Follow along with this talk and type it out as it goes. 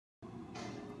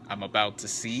I'm about to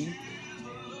see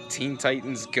Teen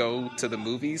Titans Go to the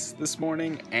movies this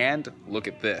morning, and look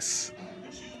at this.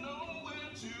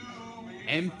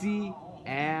 Empty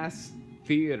ass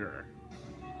theater.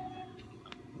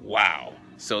 Wow.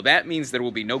 So that means there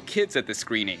will be no kids at the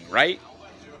screening, right?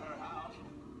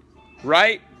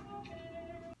 Right?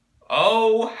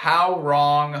 Oh, how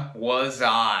wrong was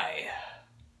I?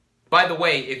 By the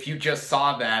way, if you just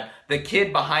saw that, the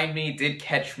kid behind me did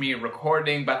catch me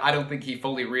recording, but I don't think he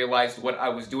fully realized what I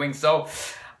was doing, so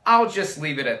I'll just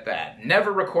leave it at that.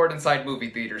 Never record inside movie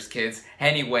theaters, kids.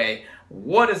 Anyway,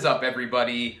 what is up,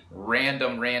 everybody?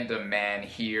 RandomRandomMan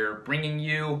here, bringing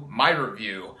you my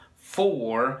review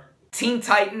for Teen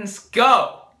Titans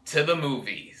Go to the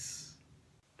Movies.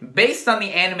 Based on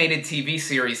the animated TV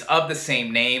series of the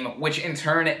same name, which in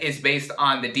turn is based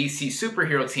on the DC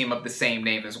superhero team of the same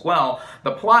name as well,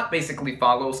 the plot basically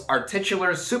follows our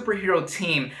titular superhero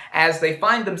team as they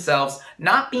find themselves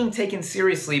not being taken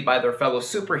seriously by their fellow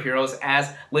superheroes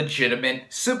as legitimate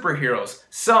superheroes.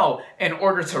 So, in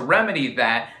order to remedy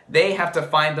that, they have to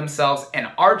find themselves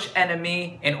an arch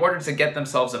enemy in order to get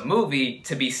themselves a movie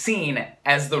to be seen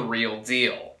as the real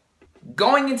deal.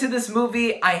 Going into this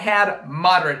movie, I had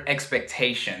moderate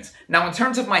expectations. Now, in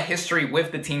terms of my history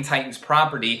with the Teen Titans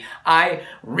property, I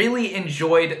really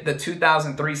enjoyed the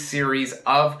 2003 series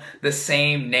of the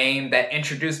same name that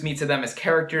introduced me to them as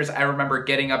characters. I remember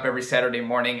getting up every Saturday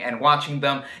morning and watching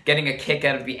them, getting a kick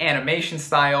out of the animation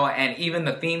style and even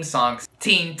the theme songs,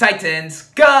 Teen Titans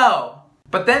Go!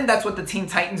 But then that's what the Teen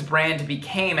Titans brand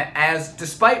became, as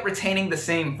despite retaining the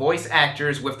same voice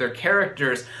actors with their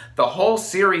characters, the whole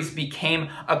series became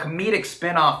a comedic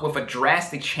spin-off with a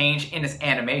drastic change in its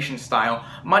animation style,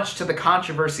 much to the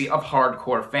controversy of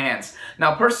hardcore fans.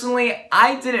 Now personally,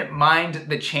 I didn't mind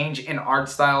the change in art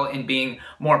style in being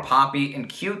more poppy and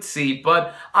cutesy,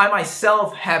 but I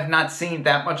myself have not seen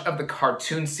that much of the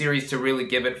cartoon series to really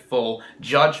give it full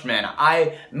judgment.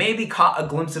 I maybe caught a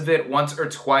glimpse of it once or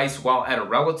twice while at a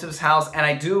relative's house, and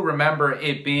I do remember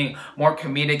it being more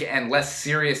comedic and less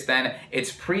serious than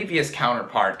its previous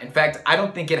counterpart. In fact, I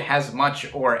don't think it has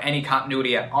much or any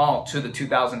continuity at all to the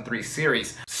 2003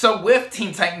 series. So with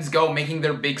Teen Titans Go making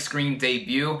their big screen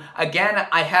debut, again,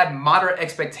 I had moderate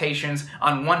expectations.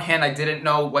 On one hand, I didn't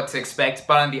know what to expect,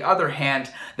 but on the other hand,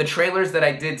 the trailers that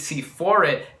I did see for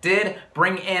it did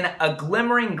bring in a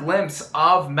glimmering glimpse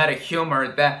of meta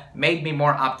humor that made me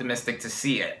more optimistic to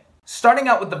see it. Starting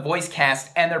out with the voice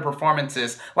cast and their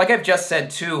performances, like I've just said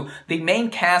too, the main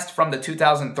cast from the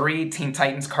 2003 Teen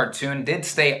Titans cartoon did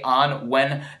stay on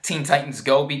when Teen Titans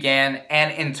Go began,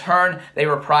 and in turn, they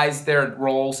reprised their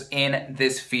roles in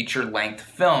this feature-length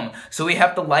film. So we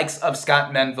have the likes of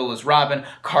Scott Menville as Robin,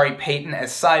 Kari Payton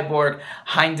as Cyborg,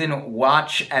 Hynden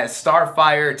Watch as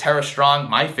Starfire, Tara Strong,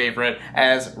 my favorite,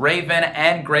 as Raven,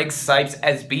 and Greg Sipes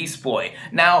as Beast Boy.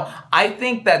 Now, I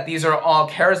think that these are all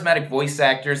charismatic voice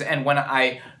actors, and when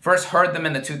I first heard them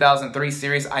in the 2003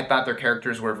 series, I thought their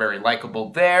characters were very likable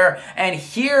there. And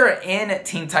here in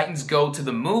Teen Titans Go to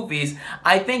the Movies,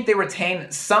 I think they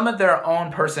retain some of their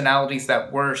own personalities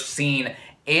that were seen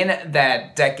in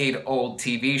that decade-old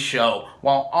TV show,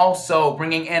 while also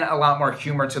bringing in a lot more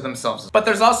humor to themselves. But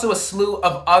there's also a slew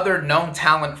of other known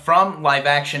talent from live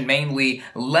action mainly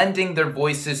lending their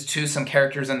voices to some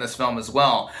characters in this film as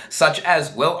well, such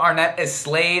as Will Arnett as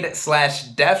Slade /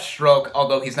 Deathstroke,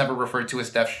 although he's never referred to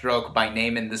as Deathstroke by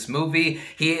name in this movie.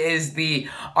 He is the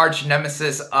arch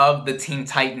nemesis of the Teen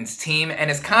Titans team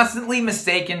and is constantly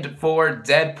mistaken for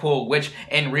Deadpool, which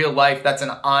in real life, that's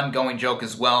an ongoing joke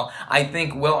as well. I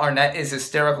think Will Arnett is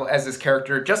hysterical as his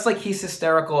character, just like he's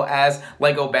hysterical as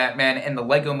Lego Batman in the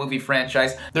Lego movie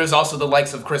franchise. There's also the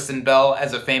likes of Kristen Bell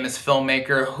as a famous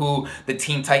filmmaker who the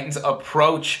Teen Titans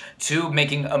approach to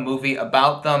making a movie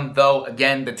about them, though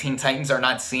again, the Teen Titans are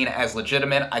not seen as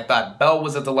legitimate. I thought Bell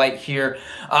was a delight here.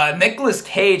 Nicolas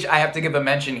Cage, I have to give a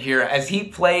mention here, as he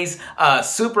plays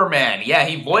Superman. Yeah,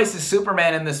 he voices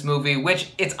Superman in this movie,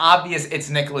 which it's obvious it's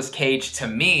Nicolas Cage to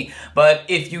me, but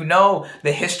if you know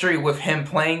the history with him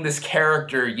playing this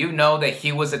character, you know that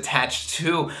he was attached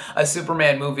to a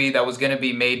Superman movie that was going to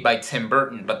be made by Tim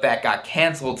Burton, but that got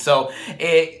canceled. So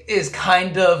it is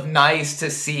kind of nice to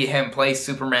see him play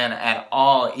Superman at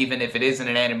all, even if it isn't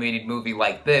an animated movie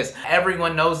like this.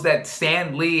 Everyone knows that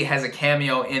Stan Lee has a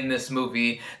cameo in this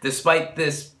movie, despite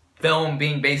this film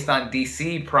being based on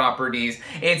DC properties.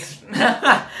 It's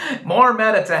more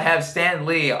meta to have Stan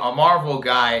Lee, a Marvel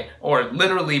guy, or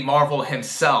literally Marvel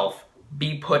himself,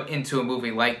 be put into a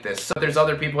movie like this. So there's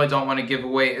other people I don't want to give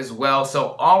away as well.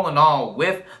 So all in all,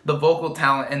 with the vocal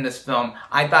talent in this film,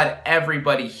 I thought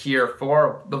everybody here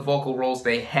for the vocal roles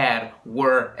they had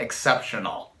were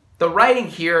exceptional. The writing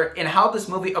here and how this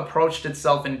movie approached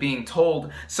itself in being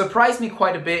told surprised me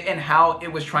quite a bit in how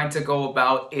it was trying to go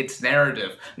about its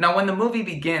narrative. Now, when the movie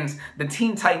begins, the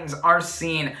Teen Titans are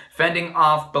seen fending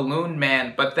off Balloon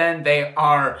Man, but then they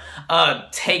are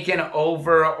taken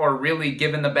over or really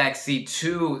given the backseat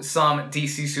to some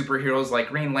DC superheroes like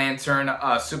Green Lantern,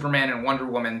 Superman, and Wonder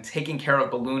Woman taking care of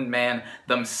Balloon Man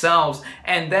themselves.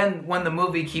 And then when the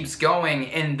movie keeps going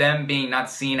and them being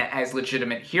not seen as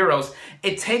legitimate heroes,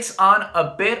 it takes on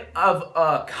a bit of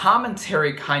a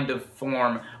commentary kind of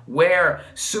form where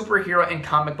superhero and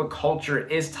comic book culture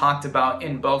is talked about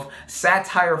in both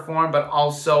satire form but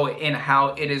also in how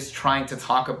it is trying to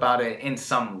talk about it in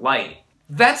some light.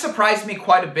 That surprised me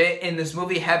quite a bit in this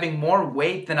movie having more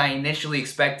weight than I initially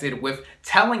expected with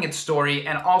telling its story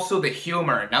and also the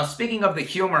humor. Now, speaking of the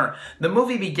humor, the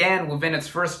movie began within its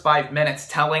first 5 minutes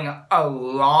telling a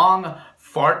long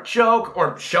fart joke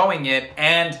or showing it,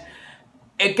 and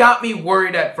it got me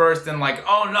worried at first and like,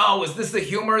 oh no, is this the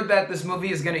humor that this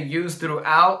movie is going to use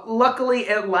throughout? Luckily,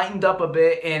 it lightened up a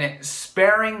bit in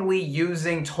sparingly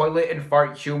using toilet and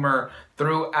fart humor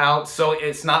throughout, so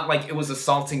it's not like it was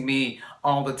assaulting me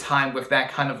all the time with that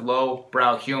kind of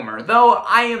low-brow humor. Though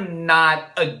I am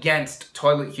not against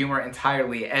toilet humor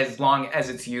entirely as long as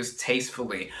it's used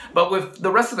tastefully. But with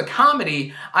the rest of the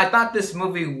comedy, I thought this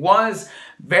movie was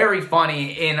very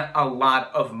funny in a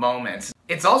lot of moments.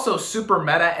 It's also super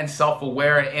meta and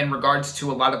self-aware in regards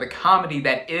to a lot of the comedy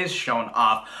that is shown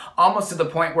off, almost to the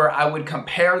point where I would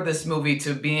compare this movie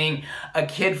to being a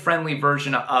kid-friendly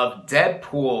version of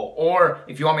Deadpool, or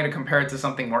if you want me to compare it to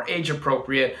something more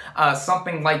age-appropriate,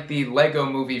 something like the Lego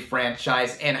Movie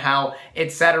franchise, in how it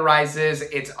satirizes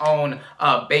its own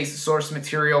base source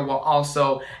material while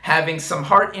also having some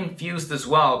heart infused as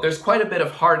well. There's quite a bit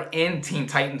of heart in Teen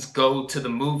Titans Go to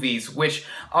the movies, which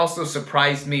also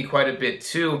surprised me quite a bit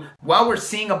too. While we're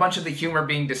seeing a bunch of the humor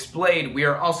being displayed, we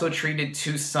are also treated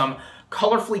to some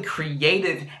colorfully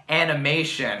created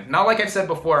animation. Now, like I've said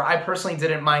before, I personally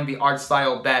didn't mind the art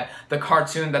style that the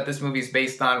cartoon that this movie is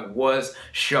based on was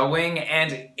showing,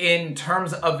 and in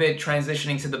terms of it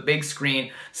transitioning to the big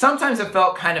screen, sometimes it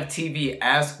felt kind of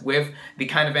TV-esque with the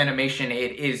kind of animation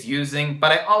it is using,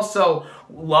 but I also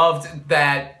loved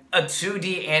that a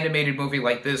 2D animated movie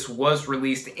like this was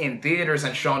released in theaters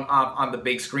and shown off on the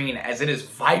big screen, as it is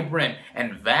vibrant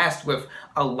and vast with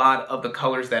a lot of the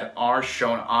colors that are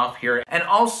shown off here. And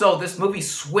also, this movie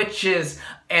switches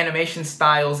animation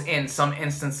styles in some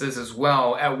instances as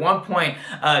well. At one point,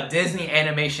 Disney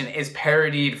animation is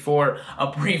parodied for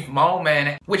a brief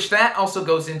moment, which that also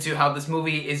goes into how this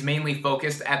movie is mainly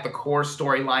focused at the core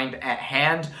storyline at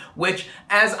hand, which,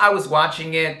 as I was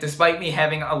watching it, despite me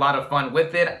having a lot of fun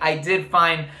with it, I did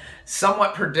find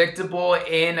somewhat predictable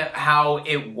in how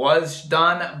it was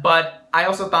done, but I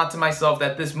also thought to myself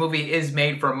that this movie is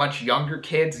made for much younger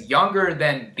kids, younger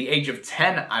than the age of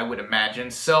 10, I would imagine,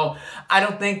 so I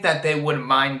don't think that they would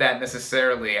mind that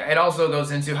necessarily. It also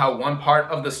goes into how one part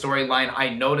of the storyline I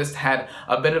noticed had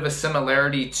a bit of a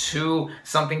similarity to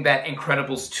something that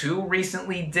Incredibles 2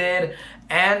 recently did,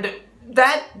 and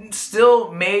that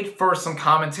still made for some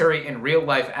commentary in real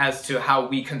life as to how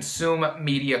we consume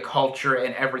media culture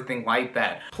and everything like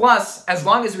that. Plus, as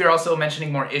long as we are also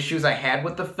mentioning more issues I had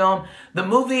with the film, the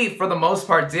movie, for the most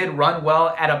part, did run well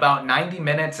at about 90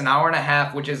 minutes, an hour and a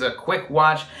half, which is a quick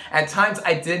watch. At times,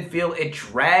 I did feel it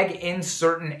drag in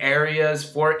certain areas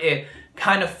for it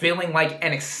kind of feeling like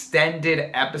an extended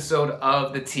episode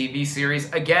of the TV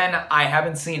series. Again, I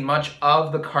haven't seen much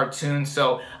of the cartoon,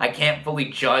 so I can't fully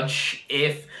judge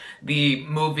if the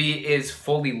movie is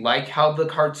fully like how the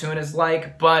cartoon is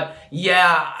like, but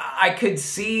yeah, I could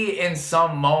see in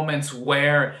some moments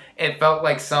where it felt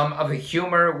like some of the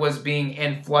humor was being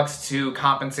influxed to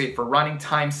compensate for running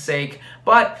time's sake,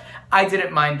 but I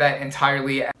didn't mind that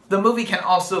entirely. The movie can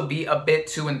also be a bit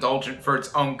too indulgent for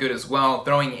its own good as well,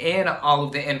 throwing in all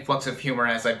of the influx of humor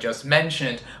as I've just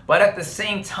mentioned, but at the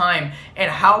same time, and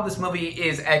how this movie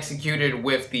is executed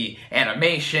with the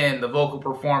animation, the vocal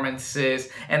performances,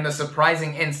 and the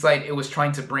surprising insight it was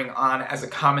trying to bring on as a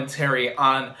commentary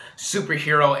on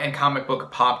superhero and comic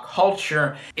book pop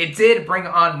culture, it did bring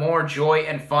on more joy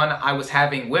and fun I was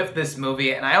having with this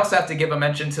movie. And I also have to give a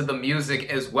mention to the music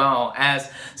as well,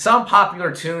 as some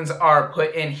popular tunes are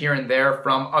put in here and there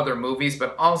from other movies,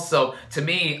 but also, to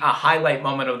me, a highlight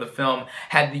moment of the film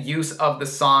had the use of the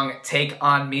song Take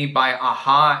On Me by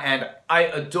a-ha, and I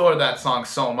adore that song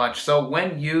so much. So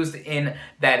when used in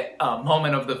that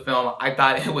moment of the film, I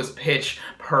thought it was pitch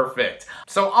perfect.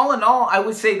 So all in all, I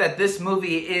would say that this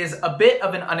movie is a bit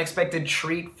of an unexpected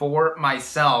treat for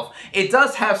myself. It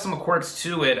does have some quirks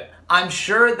to it. I'm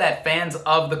sure that fans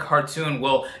of the cartoon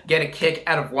will get a kick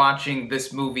out of watching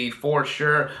this movie for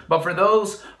sure, but for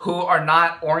those who are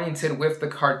not oriented with the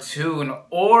cartoon,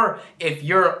 or if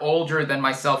you're older than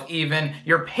myself even,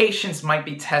 your patience might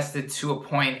be tested to a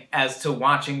point as to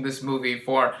watching this movie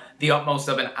for the utmost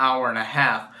of an hour and a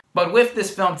half. But with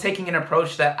this film taking an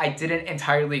approach that I didn't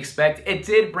entirely expect, it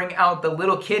did bring out the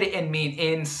little kid in me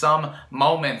in some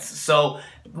moments. So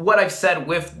what I've said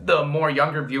with the more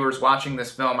younger viewers watching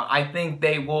this film, I think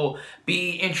they will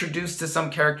be introduced to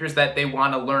some characters that they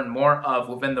want to learn more of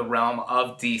within the realm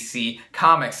of DC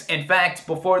Comics. In fact,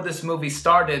 before this movie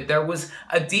started, there was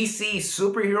a DC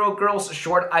Superhero Girls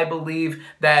short, I believe,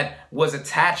 that was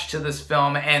attached to this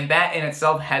film, and that in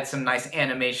itself had some nice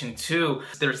animation too.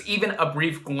 There's even a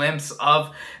brief glimpse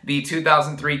of the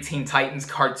 2003 Teen Titans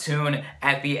cartoon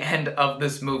at the end of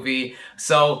this movie.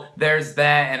 So there's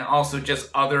that, and also just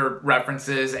other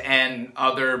references and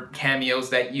other cameos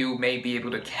that you may be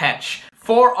able to catch.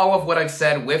 For all of what I've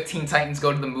said with Teen Titans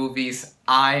Go to the Movies,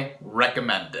 I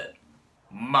recommend it.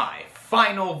 My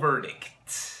final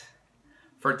verdict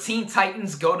for Teen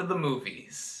Titans Go to the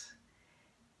Movies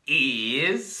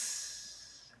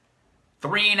is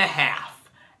 3.5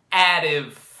 out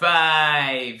of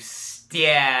 5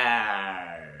 stars.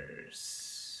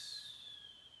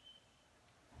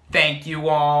 Thank you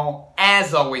all,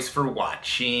 as always, for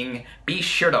watching. Be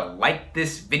sure to like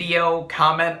this video,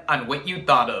 comment on what you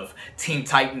thought of Teen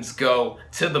Titans Go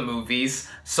to the Movies,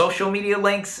 social media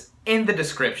links in the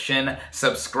description,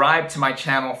 subscribe to my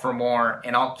channel for more,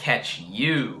 and I'll catch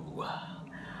you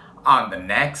on the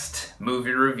next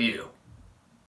movie review.